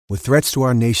With threats to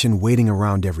our nation waiting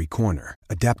around every corner,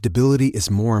 adaptability is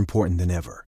more important than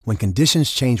ever. When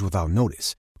conditions change without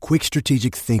notice, quick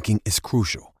strategic thinking is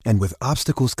crucial. And with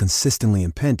obstacles consistently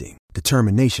impending,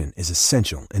 determination is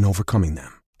essential in overcoming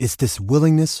them. It's this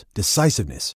willingness,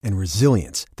 decisiveness, and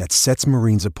resilience that sets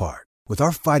Marines apart. With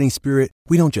our fighting spirit,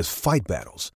 we don't just fight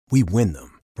battles, we win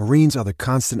them. Marines are the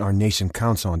constant our nation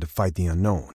counts on to fight the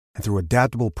unknown. And through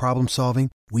adaptable problem solving,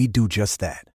 we do just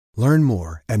that. Learn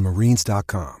more at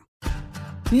marines.com.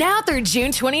 Now through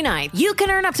June 29th, you can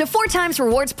earn up to 4 times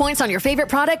rewards points on your favorite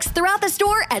products throughout the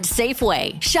store at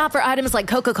Safeway. Shop for items like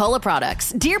Coca-Cola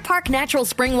products, Deer Park Natural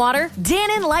Spring Water,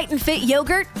 Dannon Light and Fit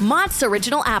Yogurt, Mott's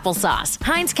Original Applesauce,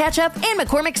 Heinz Ketchup, and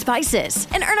McCormick Spices.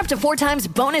 And earn up to 4 times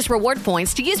bonus reward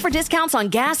points to use for discounts on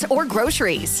gas or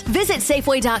groceries. Visit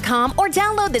Safeway.com or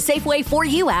download the Safeway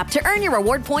 4U app to earn your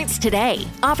reward points today.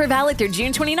 Offer valid through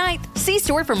June 29th. See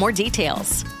store for more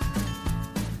details.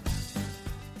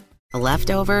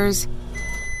 Leftovers,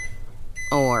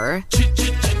 or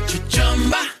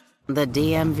the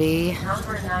DMV,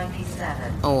 Number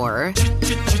 97. or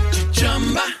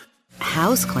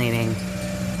house cleaning,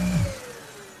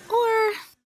 or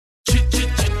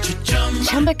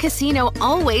Chumba Casino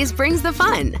always brings the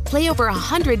fun. Play over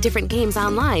 100 different games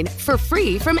online for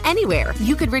free from anywhere.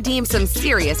 You could redeem some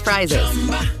serious prizes.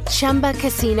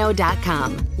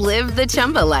 ChumbaCasino.com. Live the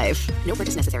Chumba life. No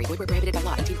purchase necessary. Void where prohibited by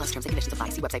law. 18+ terms and conditions apply.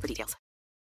 See website for details.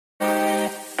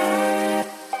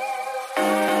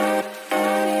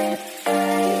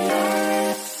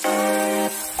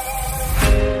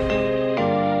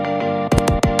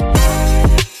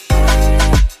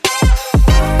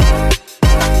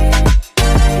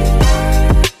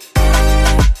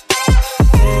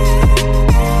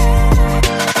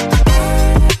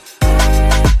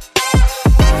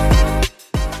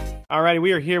 Alrighty,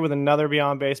 we are here with another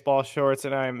Beyond Baseball Shorts,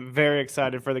 and I'm very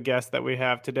excited for the guest that we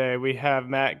have today. We have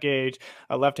Matt Gage,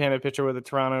 a left-handed pitcher with the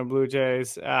Toronto Blue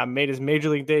Jays, made his major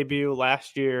league debut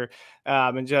last year,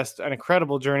 and just an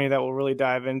incredible journey that we'll really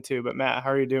dive into. But Matt,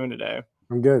 how are you doing today?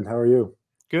 I'm good. How are you?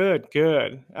 Good.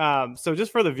 So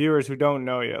just for the viewers who don't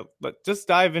know you, just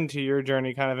dive into your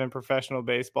journey kind of in professional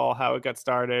baseball, how it got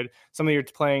started, some of your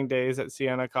playing days at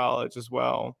Siena College as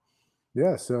well.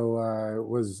 Yeah, so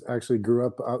I grew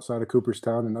up outside of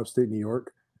Cooperstown in upstate New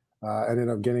York. Ended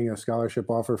up getting a scholarship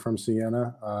offer from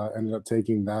Siena. Ended up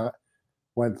taking that.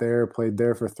 Went there, played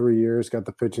there for 3 years. Got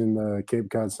to pitch in the Cape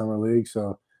Cod Summer League.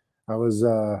 So it was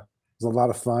a lot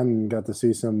of fun and got to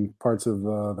see some parts of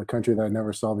the country that I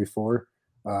never saw before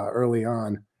early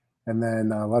on. And then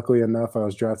luckily enough, I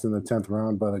was drafted in the 10th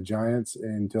round by the Giants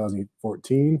in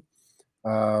 2014.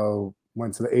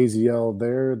 Went to the AZL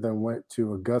there, then went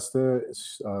to Augusta,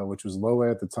 which was low A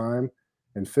at the time.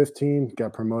 In 15,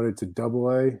 got promoted to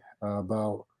Double A.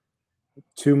 About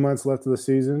 2 months left of the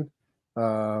season.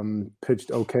 Pitched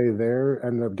okay there.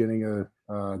 Ended up getting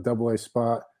a Double A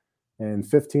spot in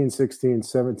 15, 16,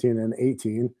 17, and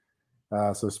 18.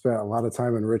 So spent a lot of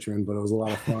time in Richmond, but it was a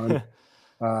lot of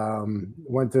fun.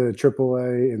 Went to Triple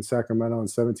A in Sacramento in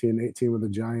 17 and 18 with the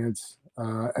Giants.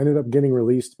 Ended up getting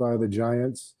released by the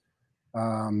Giants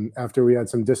after we had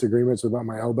some disagreements about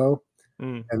my elbow.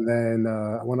 And then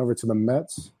I went over to the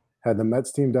Mets, had the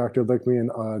Mets team doctor look me in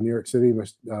New York City,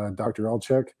 Dr.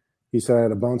 Elchek. He said I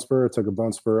had a bone spur. I took a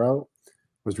bone spur out,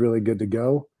 was really good to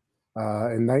go.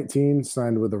 In 19,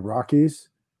 signed with the Rockies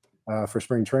for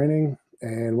spring training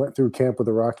and went through camp with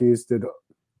the Rockies, did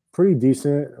pretty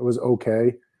decent. It was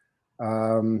okay.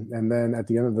 And then at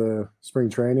the end of the spring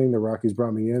training, the Rockies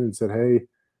brought me in and said, hey,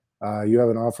 you have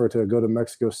an offer to go to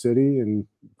Mexico City and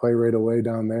play right away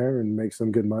down there and make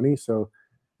some good money. So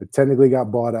it technically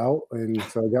got bought out, and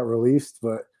so I got released,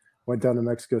 but went down to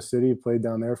Mexico City, played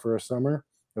down there for a summer.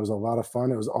 It was a lot of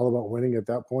fun. It was all about winning at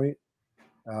that point,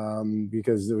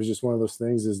 because it was just one of those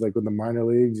things is like with the minor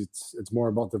leagues, it's more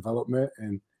about development,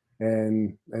 and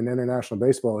international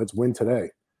baseball, it's win today.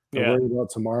 Don't worry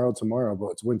about tomorrow, but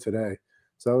it's win today.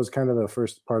 So that was kind of the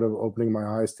first part of opening my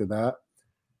eyes to that.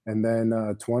 And then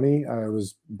 20, I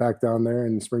was back down there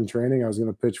in spring training. I was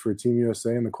going to pitch for Team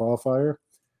USA in the qualifier.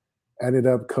 Ended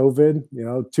up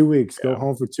COVID, 2 weeks, go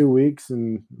home for 2 weeks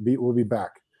and we'll be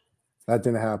back. That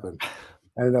didn't happen.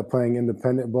 Ended up playing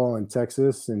independent ball in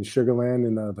Texas in Sugar Land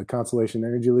in the Constellation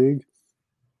Energy League.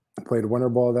 Played winter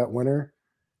ball that winter.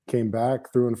 Came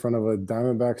back, threw in front of a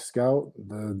Diamondback scout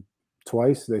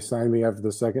twice. They signed me after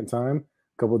the second time.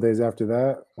 A couple of days after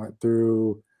that, went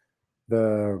through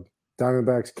the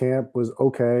Diamondbacks camp, was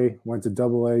okay. Went to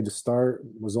Double A to start.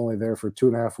 Was only there for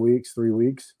 2.5 weeks, 3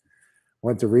 weeks.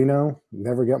 Went to Reno.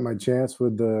 Never got my chance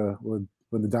with the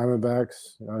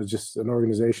Diamondbacks. It was just an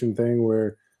organization thing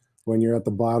where when you're at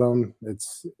the bottom,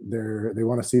 they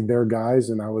want to see their guys,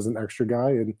 and I was an extra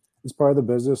guy, and it's part of the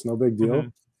business, no big deal.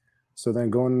 Mhm. So then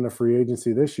going into free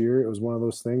agency this year, it was one of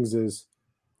those things is,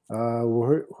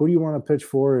 well, who do you want to pitch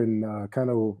for? And kind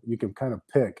of you can kind of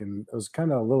pick, and it was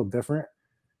kind of a little different.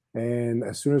 And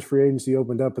as soon as free agency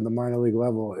opened up in the minor league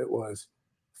level, it was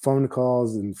phone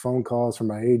calls from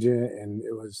my agent, and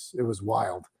it was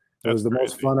wild. It That's was the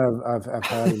most crazy. fun I've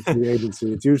had in free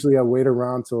agency. It's usually I wait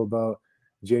around till about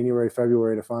January,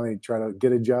 February to finally try to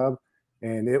get a job.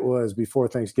 And it was before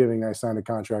Thanksgiving I signed a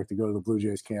contract to go to the Blue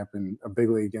Jays camp and a big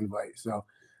league invite. So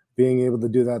being able to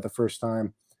do that the first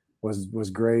time was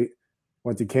great.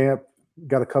 Went to camp,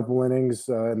 got a couple innings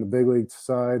in the big league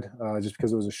side just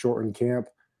because it was a shortened camp.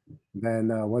 Then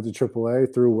went to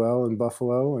AAA, threw well in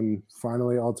Buffalo, and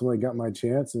finally, ultimately got my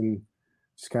chance and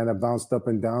just kind of bounced up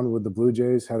and down with the Blue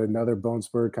Jays. Had another bone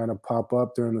spur kind of pop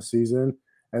up during the season.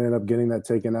 Ended up getting that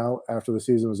taken out after the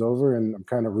season was over, and I'm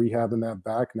kind of rehabbing that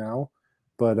back now.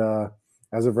 But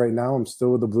as of right now, I'm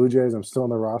still with the Blue Jays. I'm still on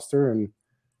the roster, and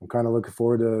I'm kind of looking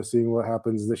forward to seeing what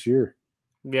happens this year.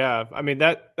 Yeah, I mean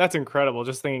that's incredible.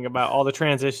 Just thinking about all the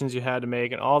transitions you had to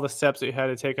make and all the steps that you had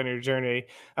to take on your journey.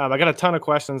 I got a ton of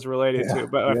questions related Yeah, to,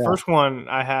 but the yeah. first one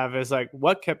I have is like,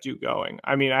 what kept you going?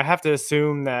 I mean, I have to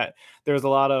assume that there's a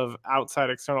lot of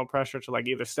outside external pressure to like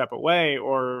either step away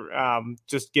or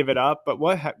just give it up. But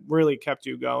what really kept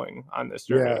you going on this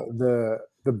Yeah, journey?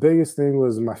 the biggest thing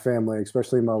was my family,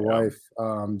 especially my Yeah,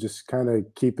 wife, just kind of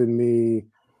keeping me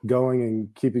going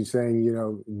and keeping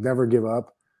saying, never give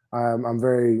up. I'm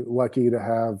very lucky to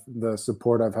have the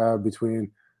support I've had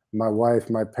between my wife,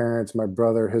 my parents, my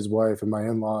brother, his wife, and my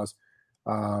in-laws,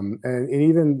 and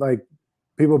even like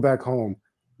people back home.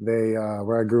 They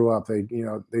where I grew up,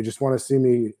 they just want to see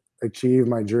me achieve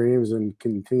my dreams and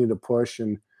continue to push.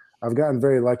 And I've gotten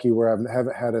very lucky where I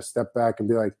haven't had to step back and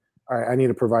be like, all right, I need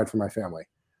to provide for my family.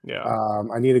 yeah,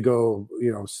 I need to go,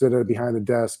 sit behind the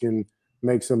desk and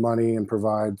make some money and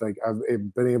provide. Like I've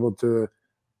been able to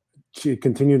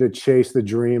continue to chase the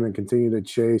dream and continue to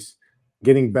chase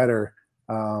getting better,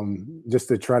 just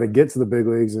to try to get to the big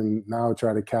leagues and now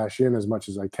try to cash in as much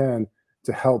as I can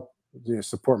to help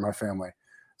support my family.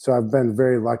 So I've been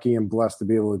very lucky and blessed to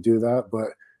be able to do that. But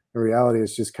in reality,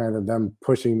 it's just kind of them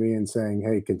pushing me and saying,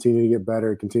 "Hey, continue to get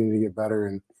better, continue to get better,"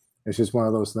 and it's just one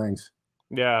of those things.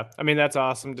 yeah. I mean, that's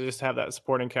awesome to just have that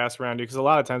supporting cast around you because a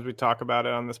lot of times we talk about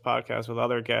it on this podcast with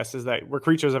other guests is that we're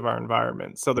creatures of our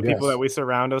environment. So the people that Yes. we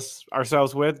surround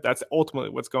ourselves with, that's ultimately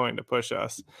what's going to push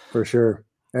us. For sure.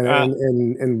 And Uh,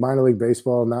 in minor league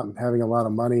baseball, not having a lot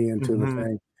of money into the mhm.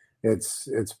 thing,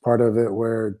 it's part of it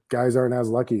where guys aren't as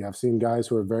lucky. I've seen guys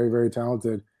who are very, very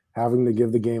talented having to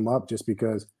give the game up just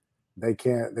because they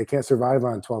can't survive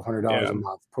on $1,200 Yeah. a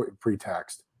month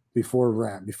pre-taxed before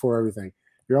rent, before everything.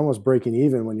 You're almost breaking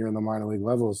even when you're in the minor league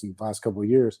levels in the last couple of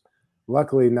years.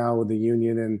 Luckily now with the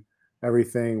union and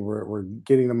everything, we're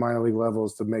getting the minor league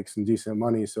levels to make some decent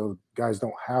money so guys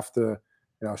don't have to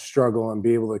struggle and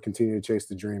be able to continue to chase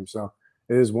the dream. So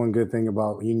it is one good thing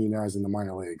about unionizing the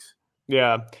minor leagues.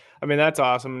 Yeah. I mean, that's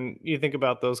awesome. You think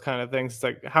about those kind of things, it's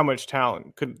like how much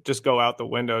talent could just go out the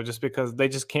window just because they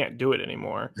just can't do it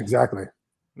anymore. Exactly.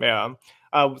 Yeah.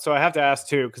 So I have to ask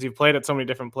too, because you've played at so many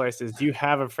different places. Do you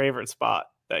have a favorite spot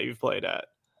that you've played at?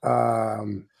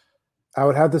 Um, I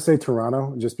would have to say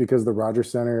Toronto, just because the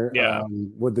Rogers Center, Yeah.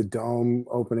 with the dome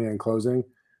opening and closing,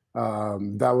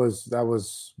 that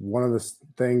was one of the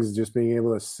things. Just being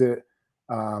able to sit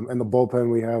in the bullpen,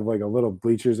 we have like a little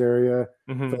bleachers area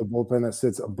for Hmm. the bullpen that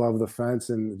sits above the fence,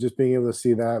 and just being able to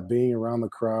see that, being around the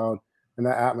crowd and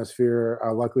that atmosphere.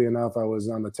 Luckily enough, I was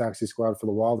on the taxi squad for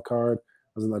the wild card.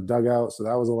 I was in the dugout, so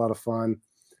that was a lot of fun.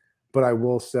 But I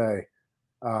will say,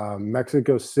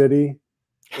 Mexico City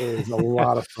is a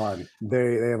lot of fun.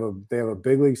 They have a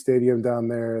big league stadium down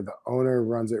there. The owner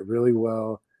runs it really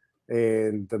well,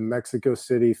 and the Mexico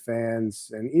City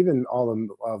fans and even all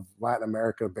of Latin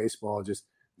America baseball just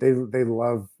they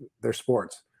love their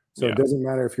sports. So it Yeah. doesn't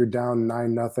matter if you're down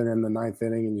 9-0 in the ninth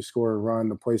inning and you score a run,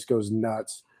 the place goes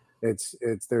nuts. It's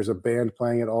there's a band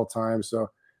playing at all times. So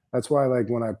that's why like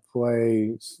when I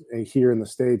play here in the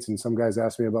States and some guys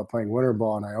ask me about playing winter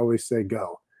ball, and I always say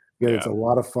go, because it's Yeah. a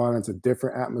lot of fun. It's a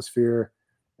different atmosphere.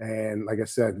 And like I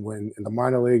said, when in the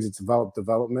minor leagues, it's about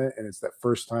development, and it's that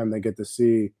first time they get to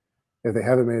see, if they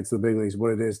haven't made it to the big leagues,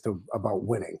 what it is about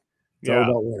winning. It's all Yeah.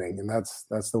 about winning, and that's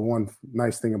the one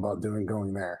nice thing about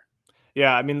going there.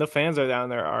 Yeah, I mean, the fans are down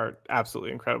there are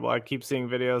absolutely incredible. I keep seeing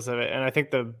videos of it, and I think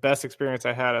the best experience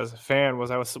I had as a fan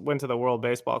was went to the World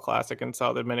Baseball Classic and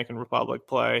saw the Dominican Republic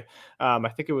play. I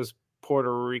think it was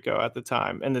Puerto Rico at the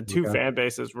time, and the two Okay. fan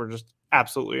bases were just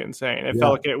absolutely insane. It Yeah.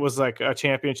 felt like it was like a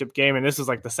championship game, and this was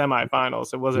like the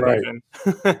semifinals. It wasn't Right. even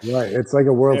Right. It's like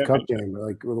a World Cup championship. game.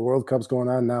 Like, the World Cup's going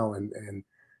on now,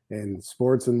 and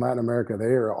sports in Latin America,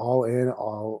 they are all in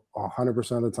all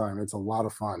 100% of the time. It's a lot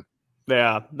of fun.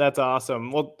 Yeah, that's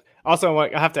awesome. Well, also,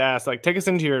 like, I have to ask, like, take us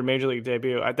into your major league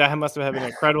debut. That must have been an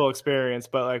incredible experience,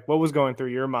 but like, what was going through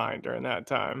your mind during that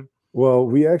time?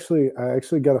 Well, I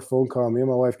actually got a phone call. Me and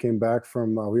my wife came back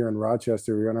from, we were in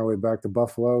Rochester. We were on our way back to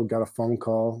Buffalo, got a phone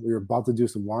call. We were about to do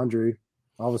some laundry.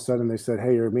 All of a sudden, they said,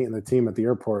 "Hey, you're meeting the team at the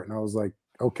airport." And I was like,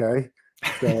 "Okay."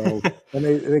 So, and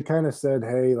they kind of said,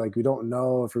 "Hey, like, we don't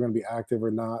know if you're going to be active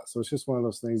or not." So it's just one of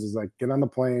those things is like, get on the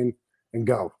plane and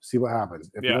go, see what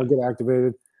happens. If you Yeah. don't get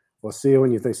activated, we'll see you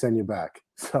when they send you back.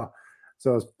 So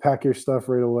it's pack your stuff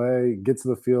right away, get to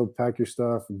the field, pack your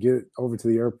stuff, get over to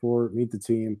the airport, meet the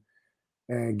team,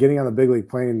 and getting on the big league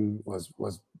plane was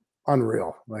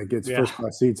unreal. Like, it's Yeah. first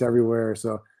class seats everywhere,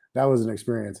 so that was an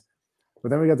experience. But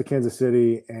then we got to Kansas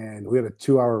City, and we had a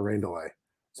 2-hour rain delay.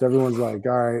 So everyone's like,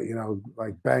 "All right,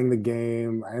 like, bang the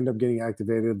game." I end up getting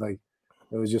activated. Like,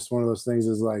 it was just one of those things.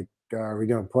 Is like, are we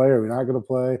going to play? Are we not going to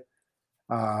play?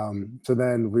 So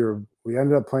then we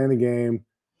ended up playing the game,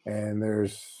 and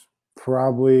there's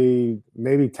probably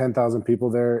maybe 10,000 people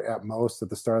there at most at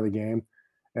the start of the game.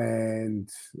 And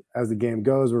as the game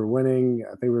goes, we're winning.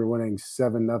 I think we were winning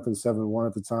 7-0, 7-1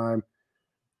 at the time.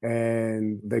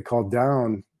 And they called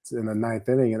down in the ninth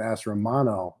inning and asked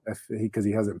Romano if because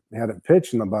he hadn't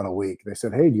pitched in about a week. They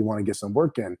said, "Hey, do you want to get some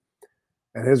work in?"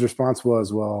 And his response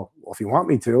was, "Well, if you want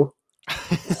me to."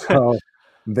 So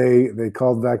they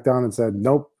called back down and said,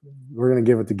 "Nope, we're going to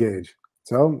give it to Gage."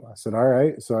 So I said, "All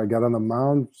right." So I got on the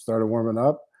mound, started warming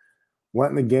up,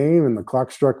 went in the game, and the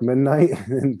clock struck midnight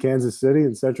in Kansas City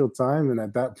in Central Time. And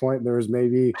at that point, there was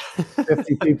maybe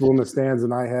 50 people in the stands,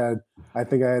 and I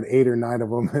think I had 8 or 9 of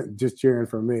them just cheering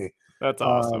for me. That's Um,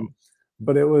 awesome.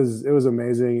 but it was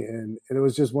amazing, and it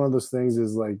was just one of those things.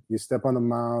 Is like, you step on the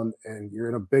mound and you're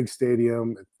in a big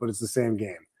stadium, but it's the same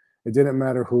game. It didn't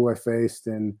matter who I faced,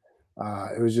 and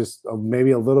it was just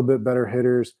maybe a little bit better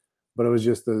hitters, but it was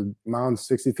just the mound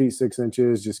 60 feet 6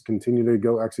 inches. Just continue to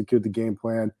go execute the game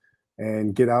plan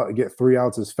and get 3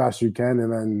 outs as fast as you can,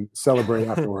 and then celebrate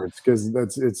afterwards, because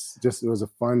it was a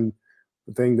fun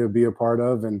thing to be a part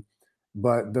of. And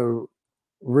but the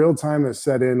real time that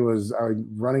set in was I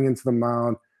running into the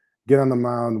mound, get on the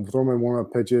mound, throw my warm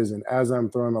up pitches, and as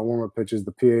I'm throwing my warm up pitches,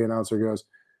 the PA announcer goes,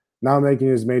 "Now making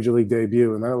his major league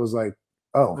debut," and then it was like,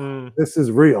 "Oh, Mm, this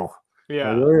is real. Like,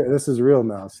 yeah. this is real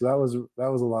now." So that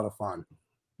was a lot of fun.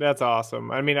 That's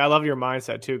awesome. I mean, I love your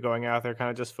mindset too, going out there,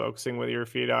 kind of just focusing where your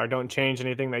feet are. Don't change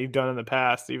anything that you've done in the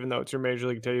past, even though it's your major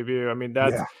league debut. I mean,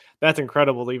 Yeah, that's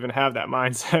incredible to even have that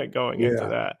mindset going into yeah,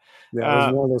 that. yeah. It was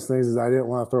Uh, one of those things is I didn't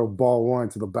want to throw ball one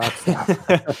to the backstop.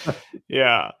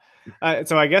 yeah.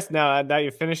 So I guess now that you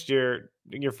finished your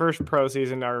first pro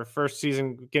season or first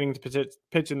season getting to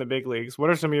pitch in the big leagues, what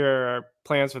are some of your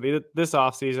plans for this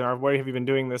off season, or what have you been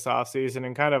doing this off season,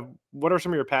 and kind of what are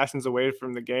some of your passions away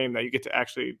from the game that you get to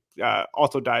actually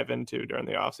also dive into during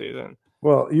the off season?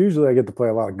 Well, usually I get to play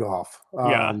a lot of golf,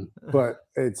 Yeah. but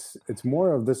it's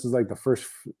more of this is like the first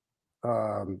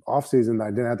off season that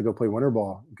I didn't have to go play winter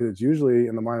ball, because it's usually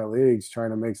in the minor leagues trying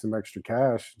to make some extra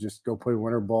cash, just go play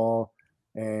winter ball,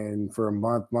 and for a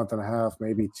month and a half,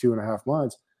 maybe 2.5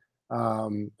 months,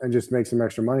 and just make some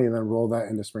extra money and then roll that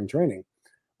into spring training.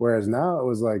 Whereas now it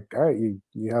was like, all right,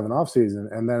 you have an off season,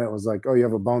 and then it was like, oh, you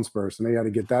have a bone spur, so now you got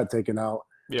to get that taken out,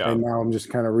 Yeah. and now I'm just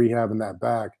kind of rehabbing that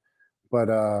back. But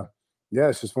yeah,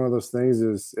 it's just one of those things.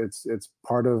 Is it's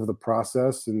part of the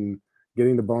process, and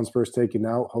getting the bone spurs taken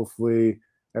out. Hopefully,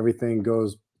 everything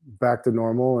goes back to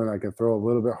normal, and I can throw a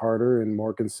little bit harder and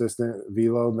more consistent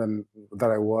velo than that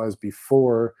I was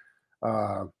before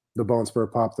uh, the bone spur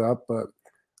popped up. But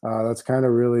that's kind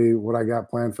of really what I got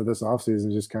planned for this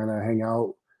offseason. Just kind of hang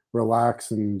out,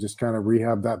 relax, and just kind of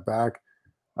rehab that back.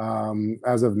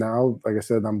 As of now, like I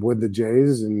said, I'm with the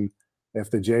Jays, and if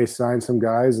the Jays sign some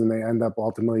guys and they end up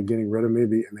ultimately getting rid of me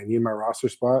and they need my roster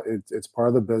spot, it's part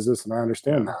of the business, and I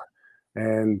understand Yeah. that.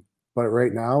 And but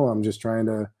right now, I'm just trying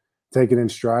to take it in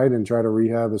stride and try to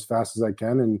rehab as fast as I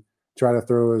can and try to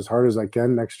throw as hard as I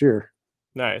can next year.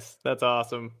 Nice. That's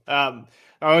awesome. I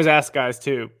always ask guys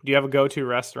too, do you have a go-to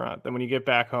restaurant that when you get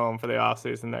back home for the off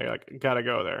season that you're like, gotta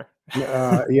go there?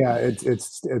 Yeah,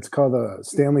 it's called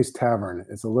Stanley's Tavern.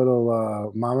 It's a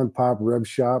little mom and pop rib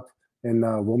shop in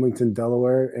Wilmington,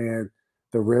 Delaware, and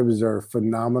the ribs are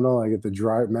phenomenal. I get the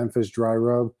dry Memphis dry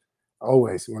rub.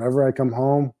 Always, whenever I come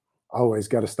home, always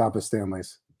got to stop at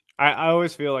Stanley's. I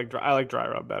always feel like I like dry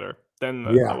rub better than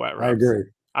the Yeah, wet I rubs. agree.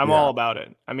 I'm Yeah. all about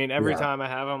it. I mean, every Yeah. time I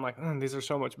have them, I'm like, these are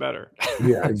so much better.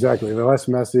 Yeah, exactly. They're less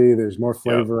messy. There's more Yep.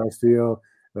 flavor, I feel.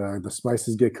 The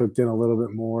spices get cooked in a little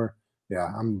bit more.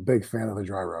 Yeah, I'm a big fan of the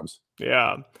dry rubs.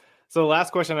 Yeah. So the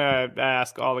last question I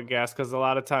ask all the guests, because a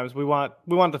lot of times we want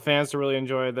the fans to really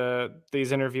enjoy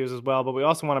these interviews as well, but we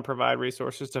also want to provide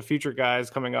resources to future guys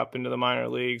coming up into the minor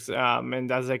leagues,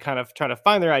 and as they kind of try to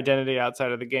find their identity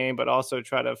outside of the game, but also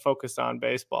try to focus on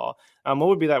baseball. What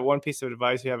would be that one piece of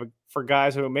advice you have for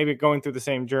guys who are maybe going through the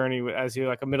same journey as you,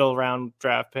 like a middle round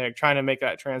draft pick, trying to make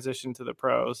that transition to the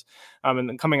pros, and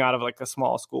then coming out of like a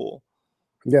small school?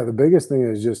 Yeah, the biggest thing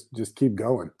is just keep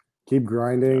going, keep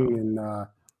grinding, and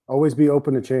always be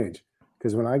open to change.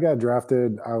 Because when I got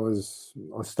drafted, I was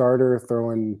a starter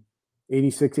throwing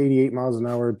 86, 88 miles an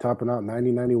hour, topping out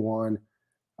 90, 91.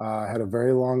 Had a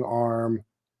very long arm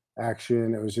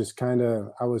action. It was just kind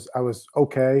of I was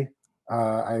okay.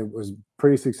 I was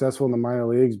pretty successful in the minor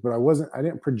leagues, but I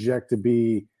didn't project to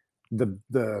be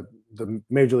the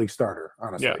major league starter,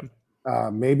 honestly.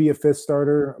 Maybe a fifth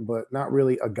starter, but not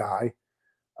really a guy.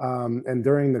 And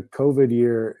during the COVID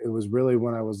year, it was really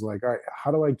when I was like, all right, how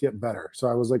do I get better? So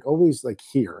I was like always like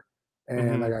here.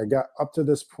 And like I got up to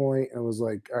this point and was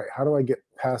like, all right, how do I get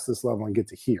past this level and get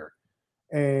to here?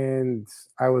 And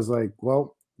I was like,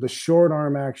 well, the short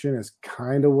arm action is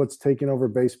kind of what's taking over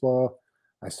baseball.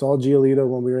 I saw Giolito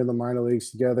when we were in the minor leagues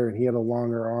together, and he had a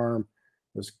longer arm.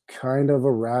 It was kind of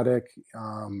erratic.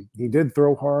 He did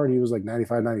throw hard. He was like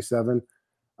 95, 97.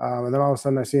 And then all of a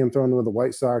sudden I see him throwing with the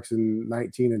White Sox in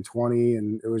 19 and 20.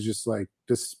 And it was just like,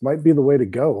 this might be the way to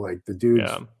go. Like the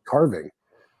dude's carving.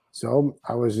 So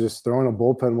I was just throwing a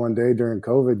bullpen one day during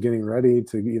COVID, getting ready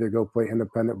to either go play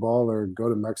independent ball or go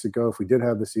to Mexico if we did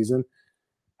have the season.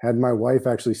 Had my wife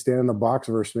actually stand in the box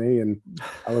versus me. And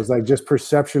I was like, just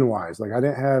perception wise, like I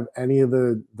didn't have any of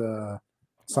the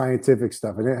scientific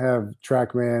stuff. I didn't have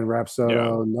TrackMan,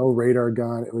 Rapsodo, no radar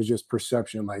gun. It was just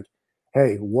perception. Like,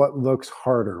 hey, what looks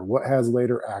harder? What has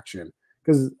later action?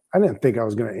 Because I didn't think I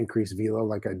was going to increase velo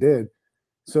like I did.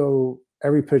 So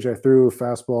every pitch I threw,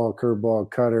 fastball,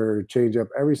 curveball, cutter, changeup,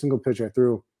 every single pitch I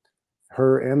threw,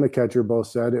 her and the catcher both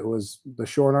said it was the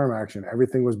short arm action.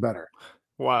 Everything was better.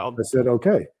 Wild. I said,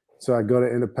 okay. So I go to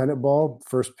independent ball,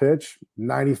 first pitch,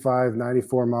 95,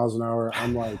 94 miles an hour.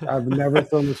 I'm like, I've never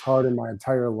thrown this hard in my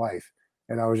entire life.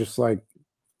 And I was just like,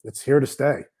 it's here to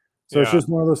stay. So it's just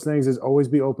one of those things is always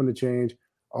be open to change.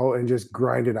 And just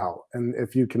grind it out. And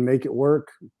if you can make it work,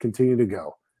 continue to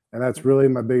go. And that's really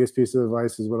my biggest piece of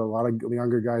advice is what a lot of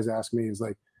younger guys ask me is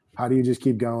like, how do you just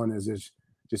keep going? Is it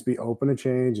just be open to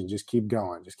change and just keep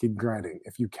going. Just keep grinding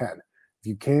if you can. If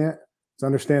you can't, it's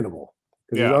understandable.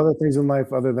 Because there's other things in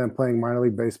life other than playing minor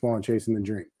league baseball and chasing the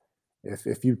dream.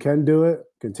 If you can do it,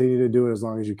 continue to do it as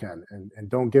long as you can. And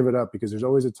don't give it up because there's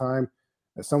always a time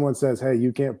that someone says, hey,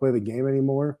 you can't play the game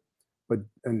anymore. But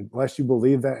unless you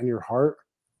believe that in your heart,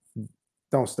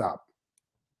 don't stop.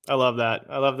 I love that.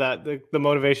 The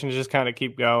motivation to just kind of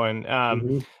keep going.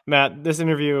 Matt, this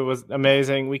interview was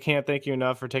amazing. We can't thank you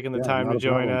enough for taking the time to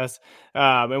join us.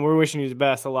 And we're wishing you the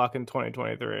best of luck in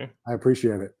 2023. I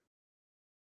appreciate it.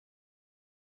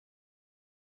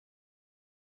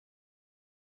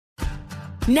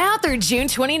 Now through June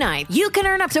 29th, you can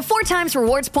earn up to 4 times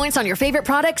rewards points on your favorite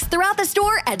products throughout the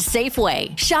store at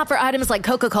Safeway. Shop for items like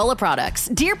Coca-Cola products,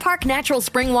 Deer Park Natural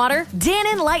Spring Water,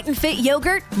 Dannon Light and Fit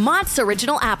Yogurt, Mott's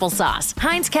Original Applesauce,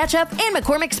 Heinz Ketchup, and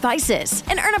McCormick Spices.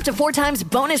 And earn up to 4 times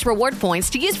bonus reward points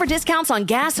to use for discounts on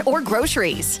gas or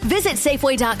groceries. Visit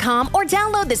Safeway.com or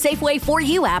download the Safeway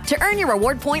 4U app to earn your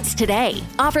reward points today.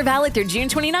 Offer valid through June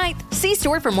 29th. See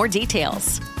store for more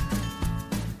details.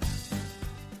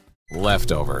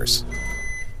 Leftovers,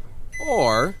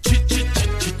 or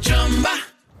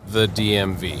the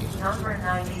DMV, Number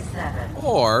 97,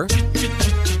 or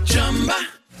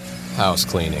house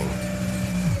cleaning,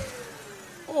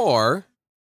 or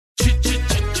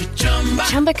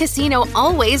Chumba Casino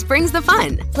always brings the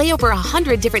fun. Play over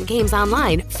 100 different games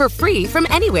online for free from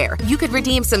anywhere. You could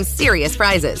redeem some serious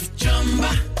prizes.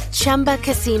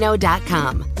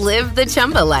 ChumbaCasino.com. Live the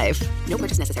Chumba life. No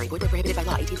purchase necessary. Void where prohibited by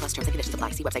law. 18+ terms and conditions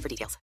apply. See website for details.